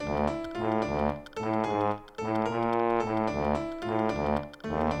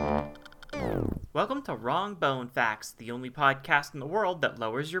Welcome to Wrong Bone Facts, the only podcast in the world that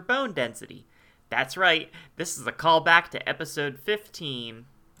lowers your bone density. That's right, this is a callback to episode 15.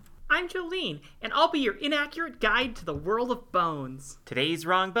 I'm Jolene, and I'll be your inaccurate guide to the world of bones. Today's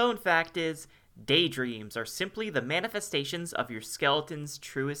Wrong Bone Fact is, daydreams are simply the manifestations of your skeleton's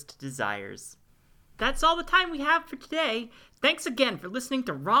truest desires. That's all the time we have for today. Thanks again for listening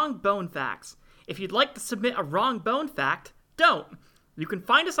to Wrong Bone Facts. If you'd like to submit a wrong bone fact, don't. You can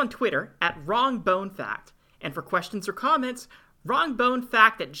find us on Twitter at WrongBoneFact. And for questions or comments,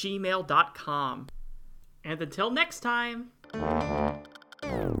 wrongbonefact@gmail.com. And until next time...